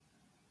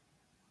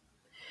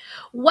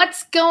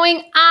What's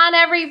going on,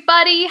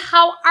 everybody?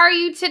 How are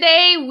you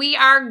today? We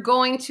are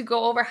going to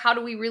go over how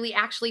do we really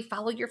actually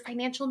follow your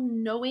financial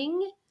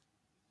knowing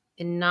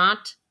and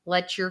not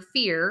let your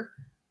fear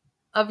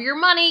of your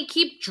money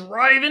keep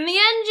driving the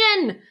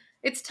engine.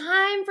 It's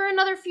time for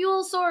another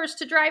fuel source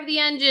to drive the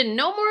engine.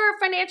 No more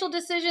financial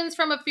decisions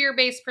from a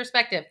fear-based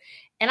perspective.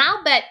 And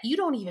I'll bet you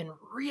don't even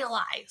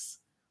realize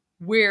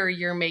where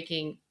you're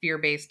making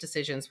fear-based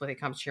decisions when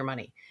it comes to your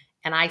money.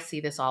 And I see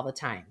this all the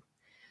time.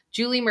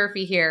 Julie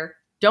Murphy here.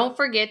 Don't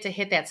forget to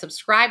hit that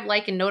subscribe,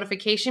 like, and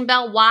notification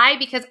bell. Why?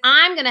 Because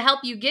I'm going to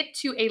help you get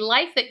to a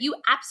life that you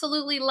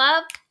absolutely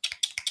love.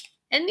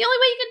 And the only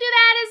way you can do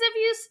that is if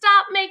you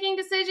stop making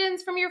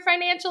decisions from your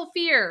financial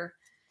fear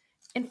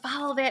and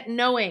follow that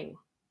knowing.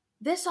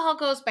 This all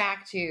goes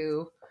back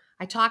to,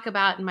 I talk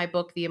about in my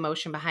book, The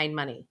Emotion Behind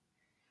Money.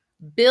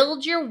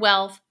 Build your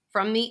wealth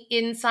from the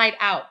inside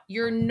out.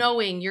 Your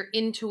knowing, your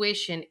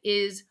intuition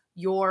is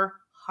your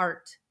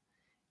heart.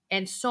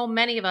 And so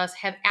many of us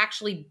have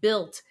actually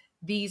built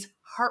these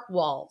heart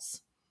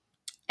walls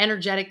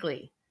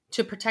energetically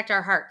to protect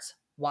our hearts.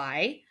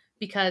 Why?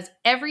 Because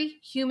every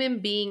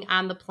human being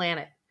on the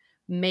planet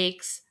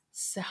makes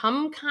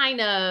some kind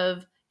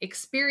of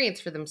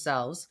experience for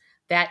themselves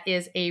that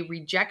is a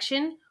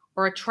rejection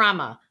or a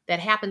trauma that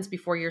happens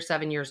before you're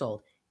 7 years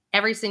old.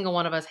 Every single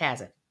one of us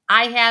has it.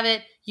 I have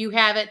it. You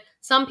have it.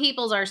 Some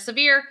people's are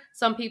severe.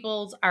 Some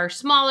people's are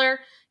smaller.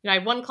 I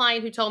had one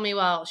client who told me,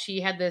 well,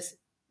 she had this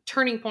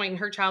turning point in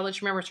her childhood.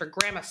 She remembers her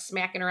grandma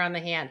smacking her on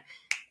the hand.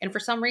 And for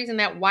some reason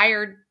that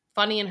wired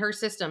funny in her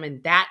system.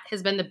 And that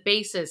has been the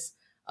basis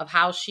of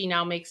how she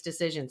now makes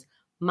decisions.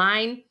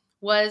 Mine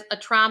was a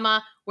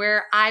trauma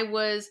where I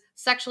was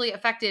sexually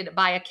affected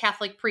by a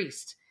Catholic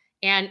priest.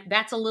 And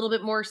that's a little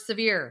bit more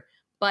severe.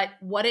 But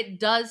what it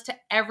does to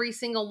every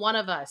single one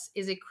of us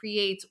is it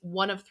creates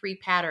one of three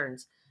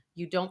patterns.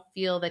 You don't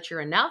feel that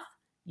you're enough,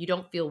 you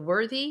don't feel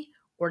worthy,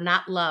 or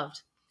not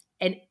loved.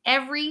 And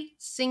every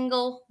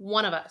single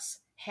one of us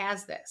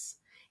has this.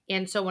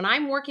 And so when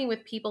I'm working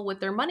with people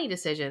with their money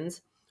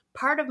decisions,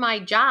 part of my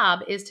job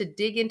is to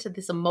dig into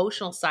this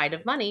emotional side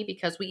of money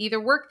because we either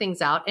work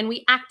things out and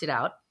we act it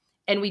out,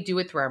 and we do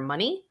it through our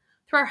money,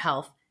 through our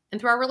health,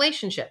 and through our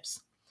relationships.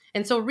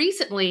 And so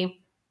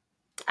recently,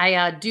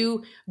 I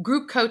do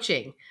group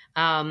coaching.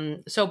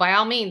 So by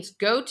all means,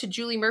 go to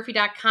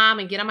juliemurphy.com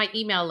and get on my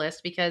email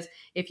list, because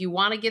if you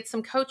want to get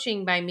some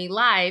coaching by me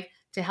live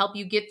to help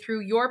you get through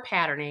your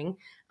patterning,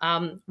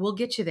 we'll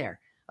get you there.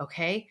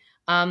 Okay.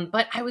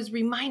 But I was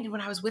reminded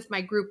when I was with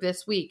my group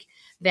this week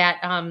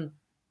that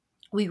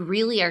we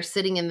really are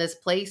sitting in this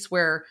place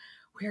where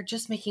we're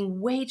just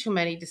making way too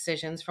many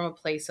decisions from a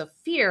place of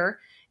fear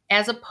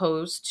as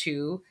opposed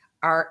to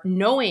our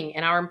knowing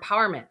and our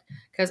empowerment.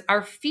 Because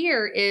our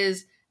fear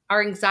is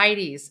our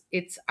anxieties.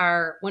 It's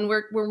our, when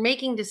we're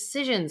making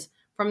decisions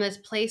from this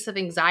place of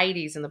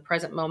anxieties in the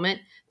present moment,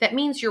 that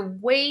means you're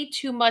way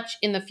too much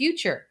in the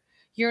future.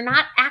 You're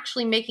not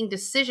actually making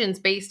decisions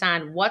based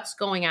on what's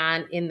going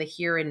on in the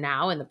here and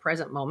now, in the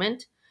present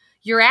moment.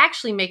 You're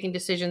actually making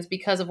decisions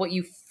because of what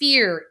you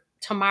fear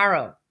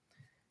tomorrow.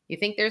 You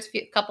think there's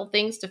a couple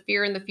things to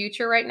fear in the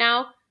future right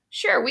now?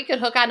 Sure, we could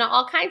hook on to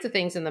all kinds of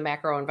things in the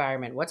macro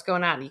environment. What's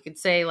going on? You could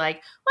say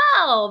like,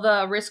 well,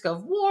 the risk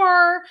of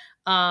war.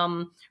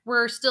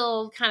 We're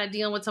still kind of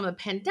dealing with some of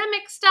the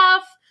pandemic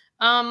stuff.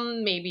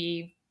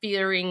 Maybe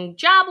fearing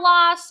job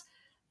loss.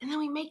 And then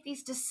we make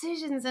these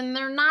decisions and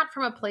they're not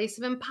from a place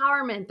of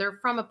empowerment. They're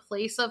from a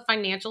place of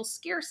financial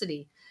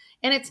scarcity.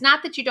 And it's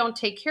not that you don't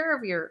take care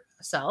of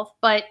yourself,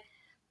 but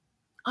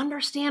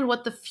understand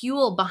what the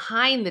fuel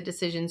behind the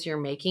decisions you're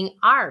making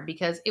are,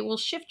 because it will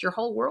shift your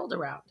whole world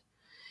around.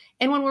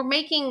 And when we're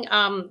making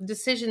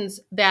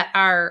decisions that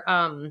are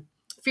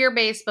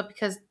fear-based, but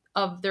because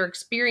of their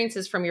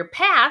experiences from your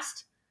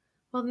past,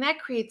 well, then that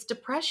creates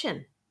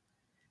depression.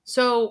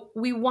 So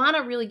we want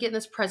to really get in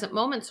this present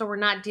moment so we're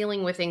not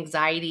dealing with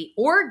anxiety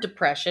or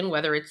depression,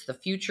 whether it's the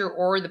future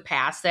or the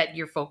past that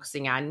you're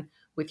focusing on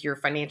with your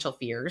financial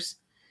fears.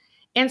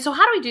 And so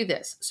how do we do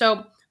this? So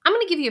I'm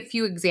going to give you a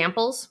few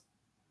examples.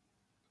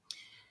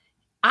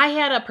 I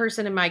had a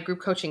person in my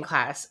group coaching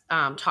class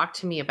talk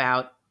to me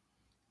about,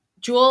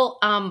 Jewel,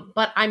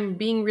 but I'm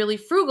being really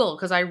frugal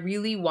because I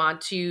really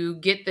want to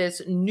get this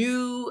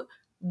new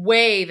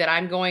way that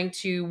I'm going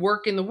to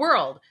work in the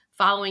world,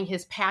 following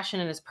his passion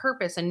and his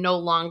purpose and no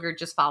longer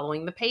just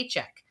following the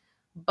paycheck,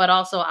 but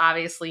also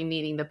obviously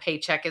needing the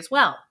paycheck as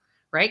well,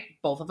 right?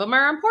 Both of them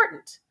are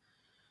important.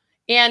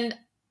 And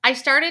I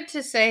started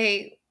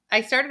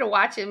to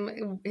watch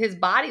him, his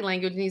body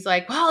language, and he's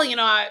like, well,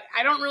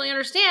 I don't really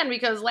understand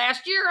because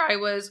last year I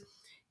was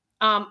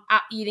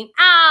eating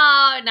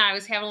out and I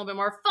was having a little bit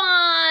more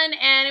fun.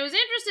 And it was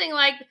interesting.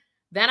 Like,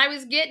 then I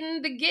was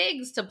getting the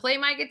gigs to play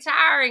my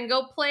guitar and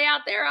go play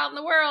out there out in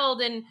the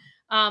world. And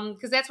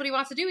because that's what he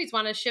wants to do. He's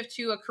want to shift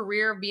to a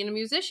career of being a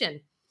musician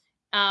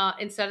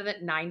instead of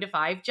that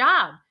 9-to-5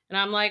 job. And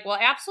I'm like, well,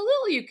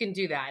 absolutely, you can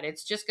do that.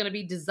 It's just going to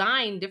be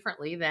designed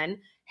differently than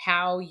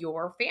how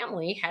your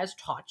family has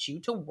taught you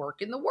to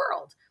work in the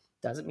world.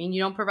 Doesn't mean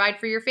you don't provide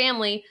for your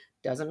family.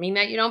 Doesn't mean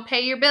that you don't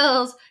pay your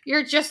bills.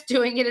 You're just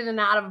doing it in an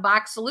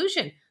out-of-box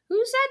solution.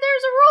 Who said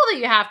there's a rule that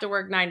you have to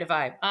work 9 to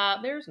 5?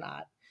 There's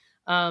not.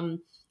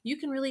 You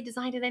can really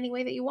design it any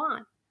way that you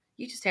want.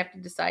 You just have to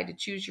decide to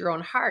choose your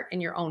own heart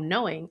and your own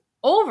knowing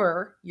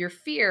over your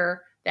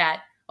fear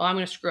that, oh, I'm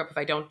going to screw up if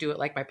I don't do it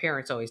like my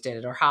parents always did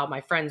it, or how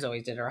my friends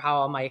always did it, or how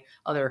all my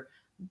other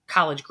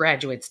college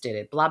graduates did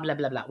it, blah, blah,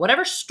 blah, blah.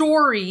 Whatever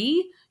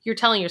story you're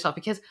telling yourself,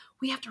 because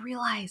we have to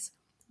realize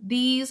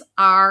these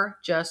are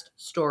just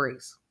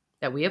stories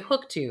that we have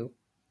hooked to,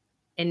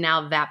 and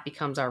now that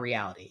becomes our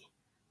reality.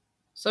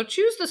 So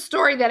choose the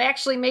story that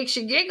actually makes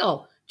you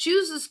giggle.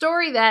 Choose the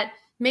story that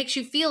makes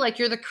you feel like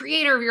you're the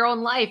creator of your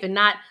own life and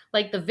not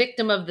like the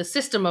victim of the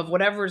system of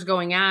whatever is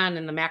going on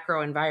in the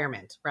macro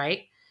environment,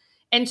 right?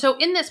 And so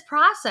in this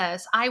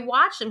process, I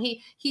watched him.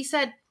 He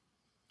said,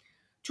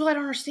 Jewel, I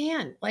don't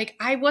understand. Like,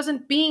 I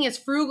wasn't being as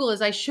frugal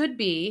as I should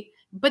be,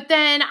 but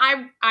then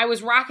I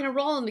was rocking and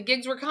rolling. The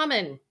gigs were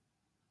coming.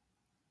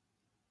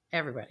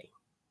 Everybody,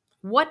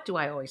 what do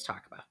I always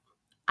talk about?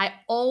 I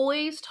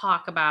always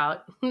talk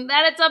about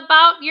that it's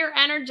about your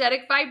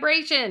energetic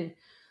vibration.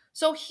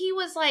 So he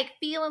was like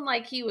feeling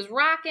like he was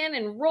rocking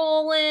and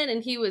rolling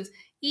and he was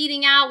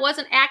eating out,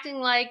 wasn't acting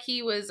like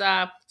he was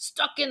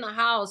stuck in the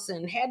house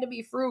and had to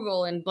be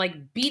frugal and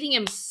like beating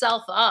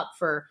himself up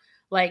for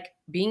like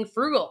being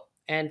frugal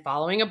and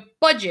following a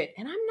budget.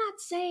 And I'm not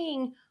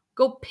saying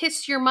go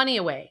piss your money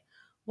away.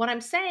 What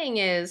I'm saying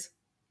is,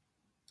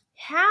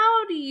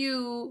 how do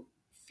you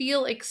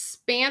feel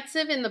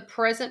expansive in the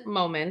present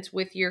moment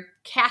with your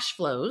cash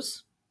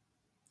flows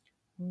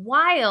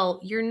while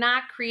you're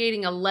not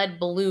creating a lead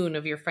balloon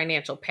of your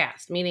financial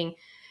past? Meaning,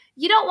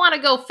 you don't want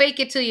to go fake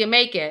it till you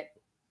make it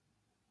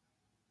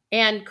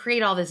and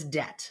create all this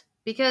debt,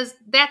 because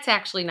that's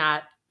actually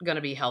not going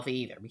to be healthy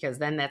either, because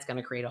then that's going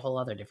to create a whole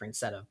other different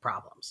set of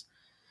problems.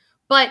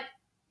 But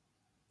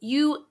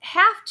you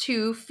have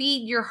to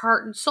feed your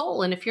heart and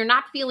soul. And if you're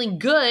not feeling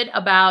good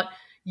about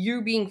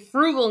you being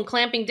frugal and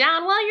clamping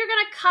down, well, you're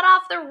going to cut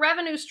off the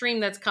revenue stream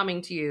that's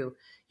coming to you.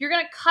 You're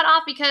going to cut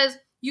off because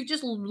you've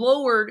just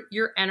lowered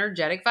your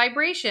energetic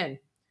vibration.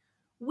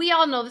 We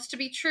all know this to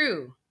be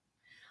true.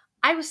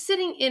 I was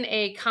sitting in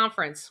a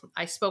conference.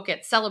 I spoke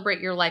at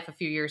Celebrate Your Life a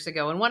few years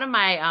ago, and one of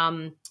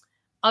my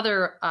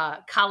other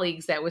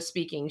colleagues that was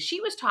speaking,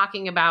 she was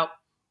talking about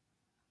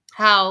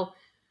how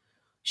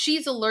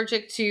she's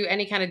allergic to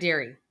any kind of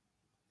dairy.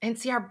 And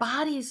see, our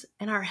bodies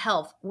and our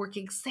health work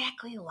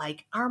exactly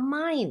like our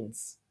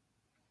minds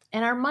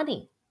and our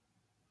money.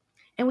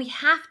 And we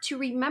have to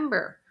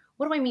remember,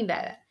 what do I mean by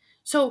that?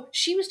 So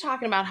she was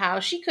talking about how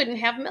she couldn't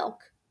have milk.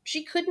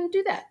 She couldn't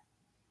do that.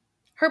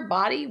 Her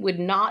body would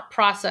not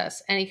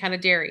process any kind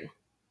of dairy.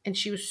 And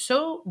she was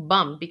so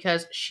bummed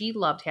because she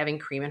loved having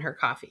cream in her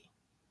coffee.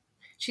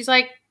 She's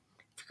like,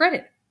 forget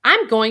it.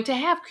 I'm going to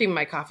have cream in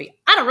my coffee.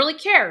 I don't really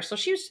care. So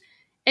she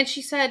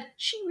said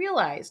she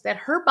realized that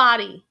her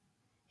body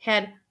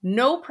had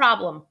no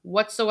problem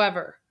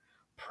whatsoever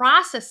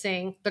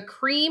processing the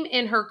cream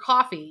in her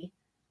coffee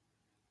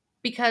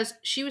because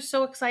she was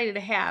so excited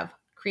to have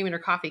cream in her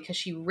coffee because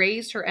she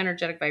raised her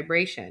energetic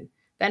vibration.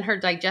 Then her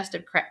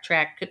digestive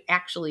tract could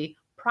actually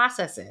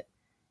process it.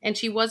 And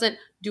she wasn't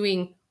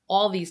doing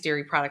all these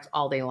dairy products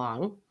all day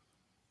long.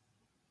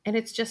 And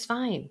it's just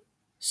fine.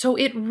 So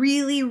it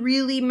really,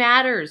 really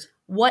matters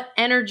what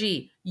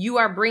energy you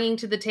are bringing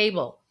to the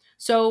table.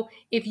 So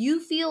if you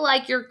feel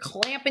like you're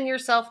clamping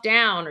yourself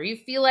down, or you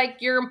feel like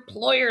your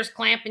employer's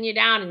clamping you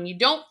down and you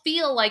don't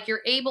feel like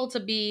you're able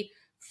to be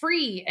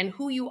free and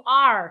who you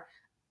are,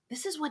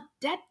 this is what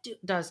debt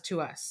does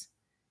to us.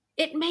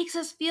 It makes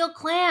us feel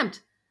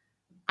clamped.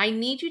 I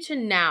need you to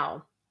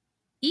now,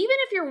 even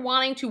if you're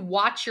wanting to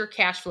watch your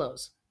cash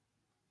flows,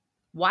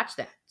 watch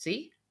that.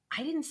 See,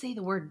 I didn't say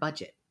the word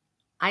budget.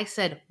 I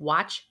said,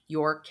 watch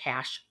your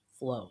cash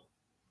flow.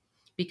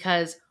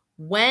 Because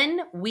when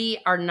we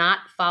are not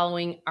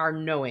following our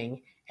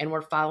knowing and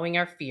we're following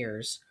our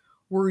fears,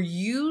 we're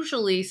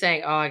usually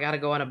saying, oh, I got to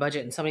go on a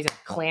budget and somebody's going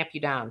to clamp you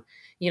down.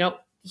 You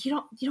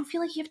don't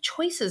feel like you have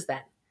choices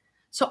then.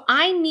 So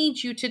I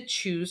need you to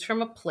choose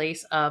from a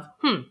place of,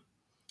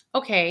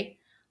 okay,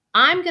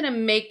 I'm going to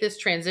make this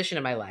transition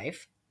in my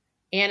life.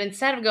 And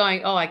instead of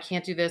going, oh, I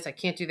can't do this, I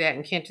can't do that,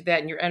 and can't do that,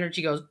 and your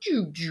energy goes,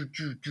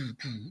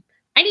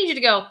 I need you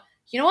to go,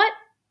 you know what?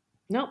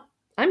 No,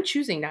 I'm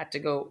choosing not to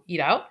go eat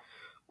out,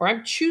 or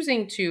I'm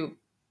choosing to,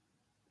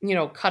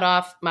 cut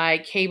off my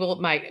cable,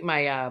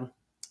 my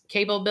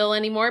cable bill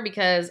anymore,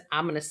 because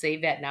I'm going to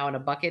save that now in a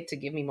bucket to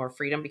give me more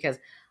freedom because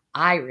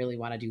I really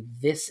want to do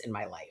this in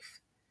my life.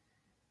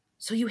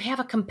 So you have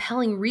a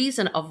compelling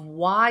reason of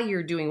why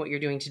you're doing what you're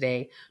doing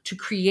today to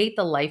create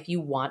the life you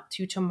want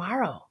to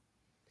tomorrow.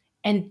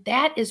 And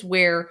that is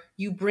where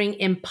you bring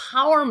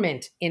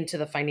empowerment into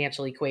the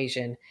financial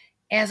equation,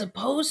 as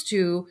opposed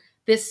to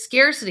this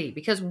scarcity.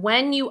 Because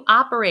when you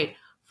operate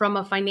from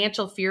a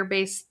financial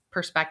fear-based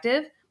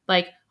perspective,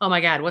 like, oh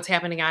my God, what's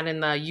happening on in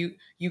the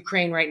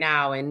Ukraine right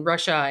now, and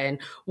Russia, and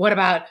what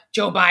about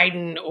Joe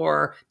Biden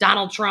or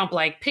Donald Trump?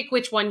 Like, pick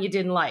which one you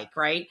didn't like,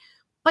 right?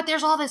 But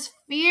there's all this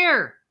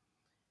fear.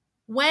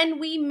 When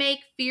we make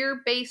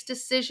fear-based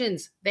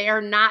decisions, they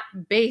are not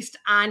based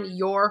on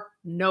your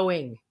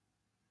knowing.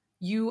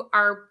 You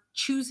are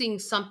choosing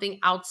something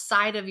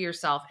outside of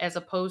yourself as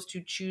opposed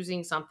to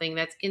choosing something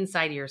that's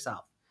inside of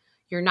yourself.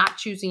 You're not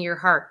choosing your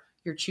heart.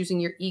 You're choosing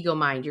your ego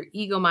mind. Your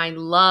ego mind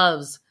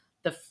loves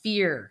the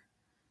fear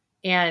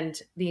and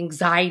the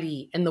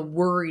anxiety and the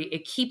worry.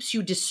 It keeps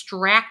you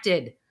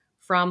distracted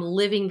from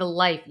living the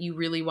life you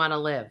really want to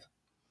live.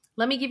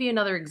 Let me give you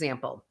another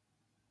example.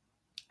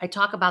 I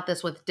talk about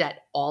this with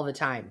debt all the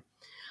time.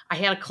 I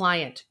had a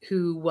client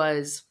who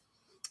was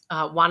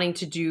wanting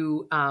to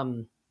do,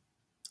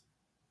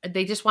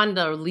 they just wanted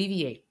to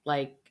alleviate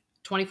like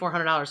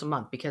 $2,400 a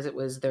month because it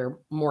was their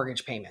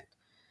mortgage payment.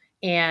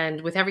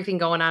 And with everything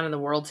going on in the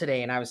world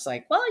today, and I was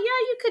like, well, yeah,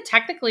 you could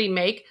technically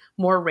make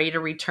more rate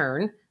of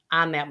return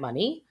on that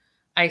money.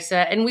 I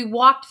said, and we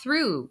walked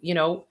through,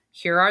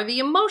 here are the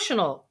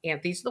emotional,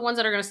 and these are the ones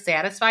that are going to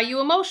satisfy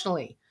you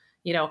emotionally.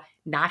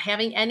 Not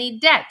having any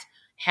debt,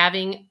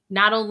 having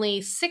not only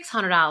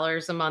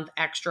 $600 a month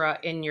extra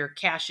in your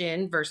cash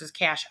in versus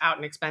cash out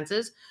in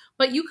expenses,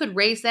 but you could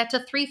raise that to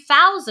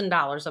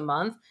 $3,000 a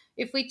month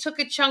if we took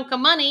a chunk of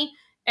money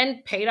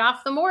and paid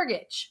off the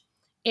mortgage.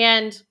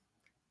 And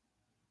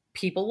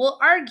people will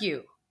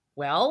argue,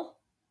 well,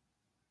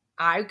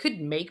 I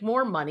could make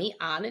more money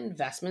on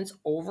investments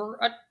over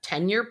a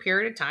 10-year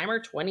period of time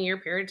or 20-year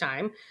period of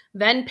time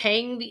than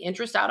paying the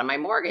interest out of my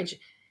mortgage.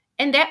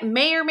 And that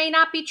may or may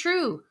not be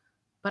true.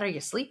 But are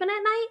you sleeping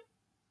at night?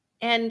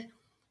 And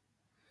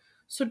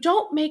so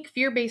don't make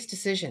fear-based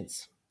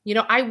decisions.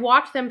 I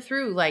walked them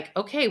through like,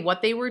 okay,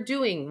 what they were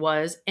doing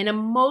was an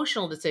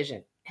emotional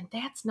decision. And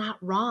that's not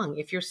wrong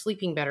if you're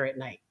sleeping better at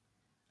night.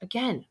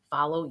 Again,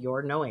 follow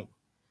your knowing.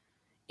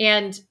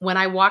 And when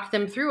I walked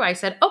them through, I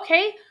said,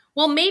 okay,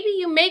 well, maybe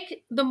you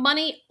make the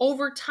money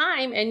over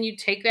time and you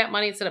take that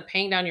money instead of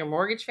paying down your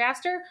mortgage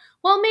faster.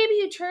 Well, maybe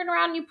you turn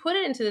around and you put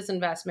it into this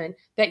investment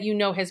that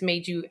has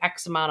made you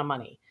X amount of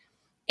money.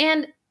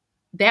 And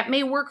that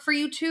may work for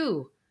you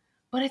too.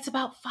 But it's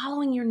about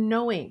following your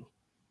knowing.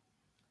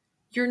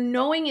 Your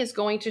knowing is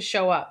going to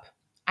show up.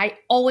 I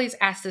always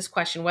ask this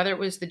question, whether it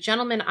was the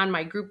gentleman on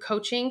my group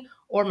coaching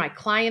or my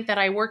client that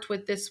I worked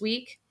with this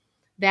week,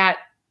 that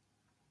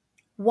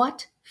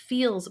what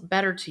feels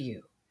better to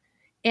you?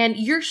 And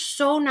you're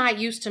so not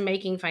used to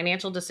making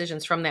financial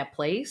decisions from that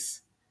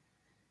place.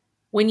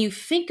 When you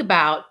think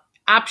about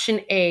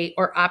option A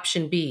or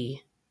option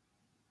B,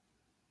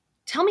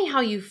 tell me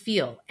how you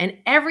feel. And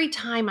every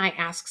time I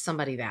ask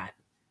somebody that,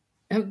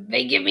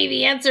 they give me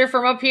the answer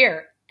from up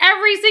here.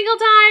 Every single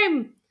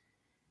time.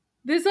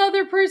 This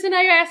other person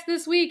I asked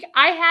this week,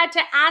 I had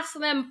to ask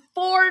them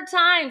 4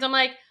 times. I'm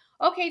like,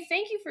 okay,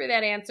 thank you for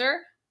that answer.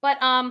 But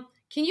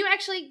can you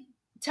actually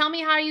tell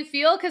me how you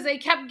feel? Because they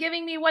kept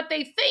giving me what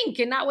they think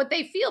and not what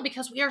they feel,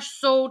 because we are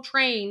so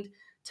trained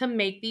to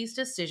make these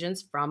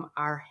decisions from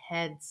our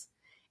heads,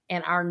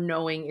 and our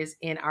knowing is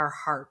in our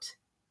heart.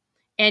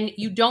 And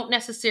you don't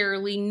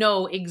necessarily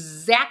know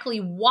exactly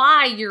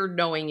why your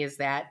knowing is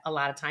that a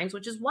lot of times,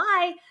 which is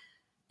why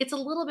it's a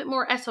little bit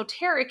more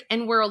esoteric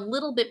and we're a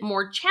little bit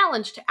more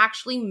challenged to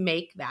actually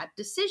make that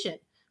decision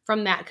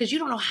from that, because you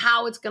don't know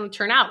how it's going to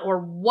turn out or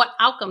what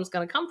outcome is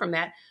going to come from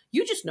that.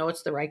 You just know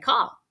it's the right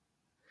call.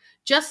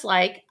 Just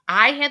like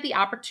I had the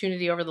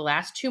opportunity over the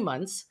last 2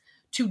 months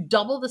to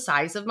double the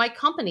size of my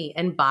company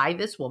and buy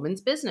this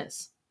woman's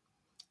business.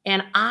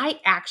 And I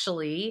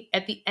actually,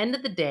 at the end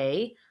of the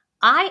day,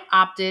 I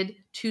opted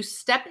to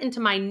step into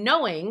my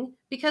knowing,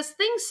 because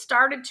things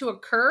started to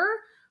occur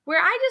where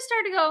I just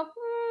started to go,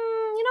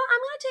 I'm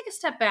going to take a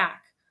step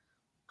back.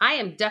 I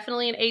am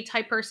definitely an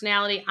A-type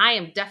personality. I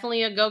am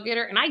definitely a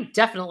go-getter, and I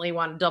definitely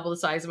want to double the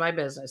size of my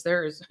business.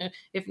 There is,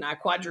 if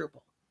not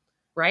quadruple,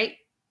 right?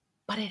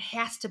 But it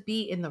has to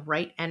be in the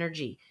right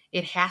energy.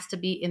 It has to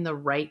be in the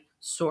right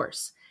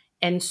source.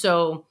 And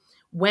so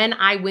when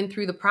I went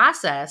through the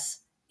process,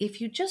 if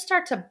you just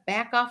start to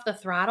back off the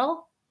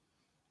throttle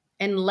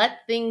and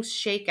let things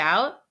shake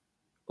out,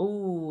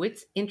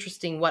 it's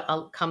interesting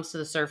what comes to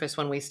the surface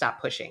when we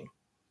stop pushing.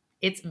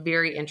 It's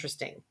very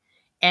interesting.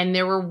 And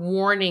there were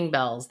warning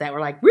bells that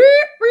were like, reep,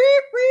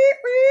 reep, reep,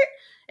 reep,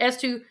 as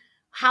to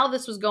how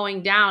this was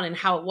going down and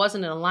how it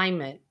wasn't in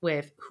alignment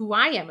with who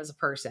I am as a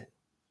person.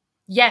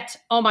 Yet,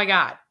 oh my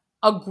God,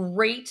 a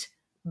great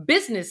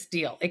business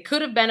deal. It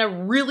could have been a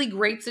really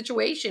great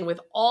situation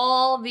with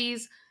all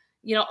these,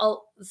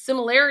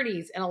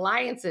 similarities and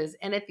alliances.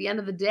 And at the end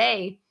of the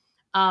day,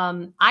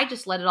 I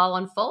just let it all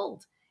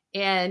unfold.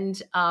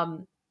 And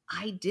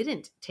I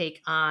didn't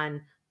take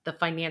on the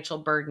financial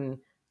burden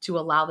to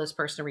allow this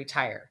person to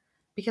retire,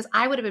 because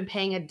I would have been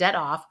paying a debt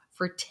off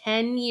for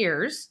 10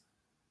 years.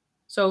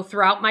 So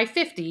throughout my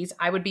 50s,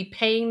 I would be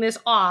paying this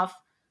off.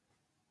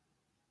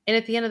 And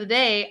at the end of the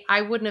day,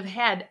 I wouldn't have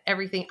had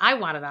everything I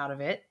wanted out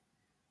of it,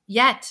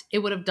 yet it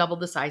would have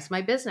doubled the size of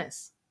my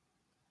business.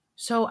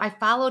 So I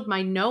followed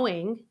my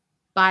knowing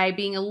by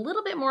being a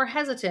little bit more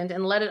hesitant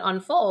and let it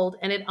unfold.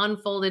 And it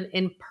unfolded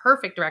in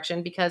perfect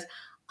direction, because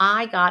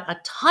I got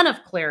a ton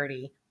of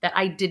clarity that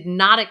I did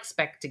not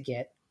expect to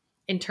get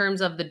in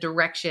terms of the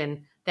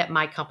direction that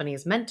my company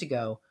is meant to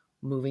go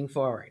moving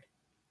forward.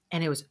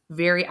 And it was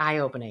very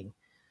eye-opening.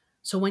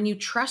 So when you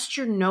trust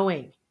your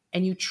knowing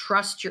and you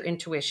trust your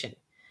intuition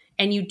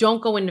and you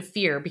don't go into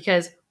fear,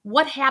 because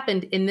what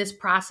happened in this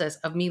process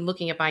of me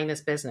looking at buying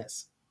this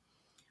business?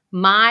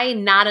 My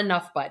not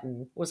enough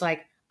button was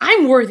like,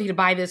 I'm worthy to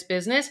buy this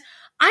business.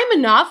 I'm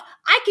enough.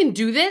 I can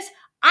do this.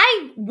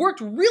 I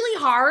worked really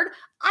hard.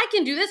 I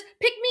can do this.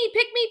 Pick me,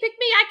 pick me, pick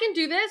me. I can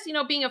do this.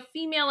 Being a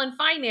female in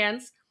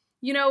finance,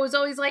 it was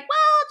always like,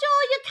 well,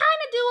 Joel, you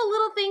kind of do a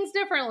little things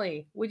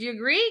differently. Would you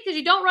agree? Because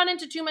you don't run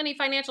into too many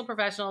financial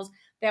professionals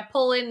that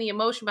pull in the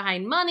emotion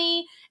behind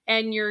money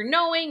and your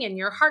knowing and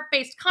your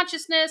heart-based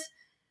consciousness.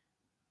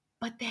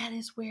 But that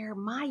is where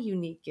my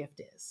unique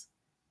gift is.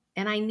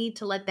 And I need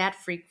to let that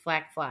freak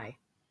flag fly,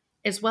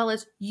 as well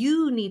as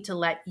you need to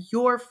let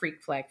your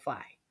freak flag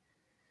fly.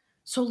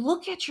 So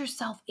look at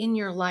yourself in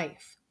your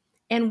life,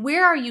 and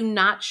where are you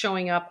not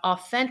showing up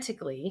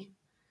authentically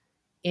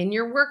in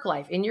your work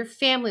life, in your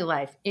family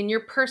life, in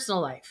your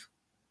personal life?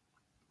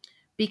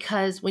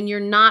 Because when you're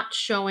not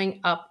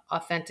showing up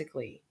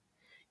authentically,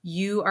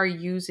 you are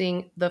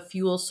using the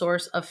fuel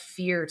source of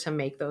fear to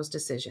make those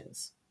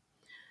decisions.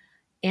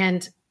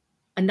 And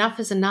enough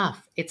is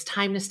enough. It's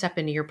time to step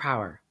into your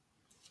power.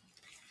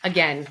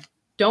 Again,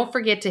 don't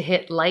forget to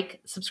hit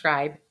like,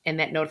 subscribe, and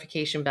that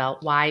notification bell.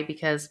 Why?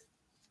 Because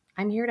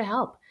I'm here to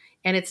help.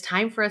 And it's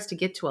time for us to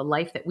get to a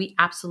life that we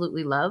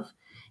absolutely love.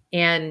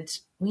 And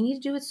we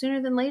need to do it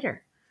sooner than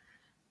later.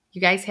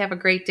 You guys have a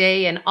great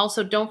day. And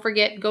also don't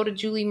forget, go to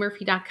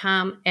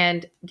juliemurphy.com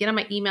and get on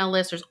my email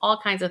list. There's all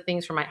kinds of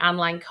things from my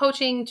online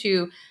coaching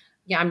to,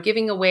 I'm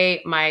giving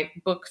away my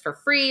book for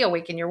free,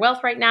 Awaken Your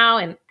Wealth, right now.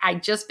 And I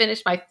just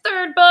finished my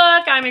 3rd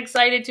book. I'm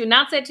excited to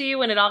announce that to you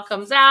when it all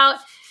comes out.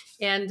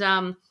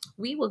 And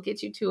we will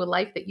get you to a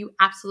life that you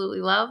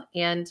absolutely love.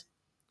 And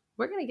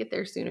we're going to get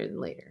there sooner than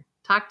later.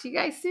 Talk to you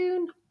guys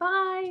soon.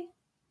 Bye.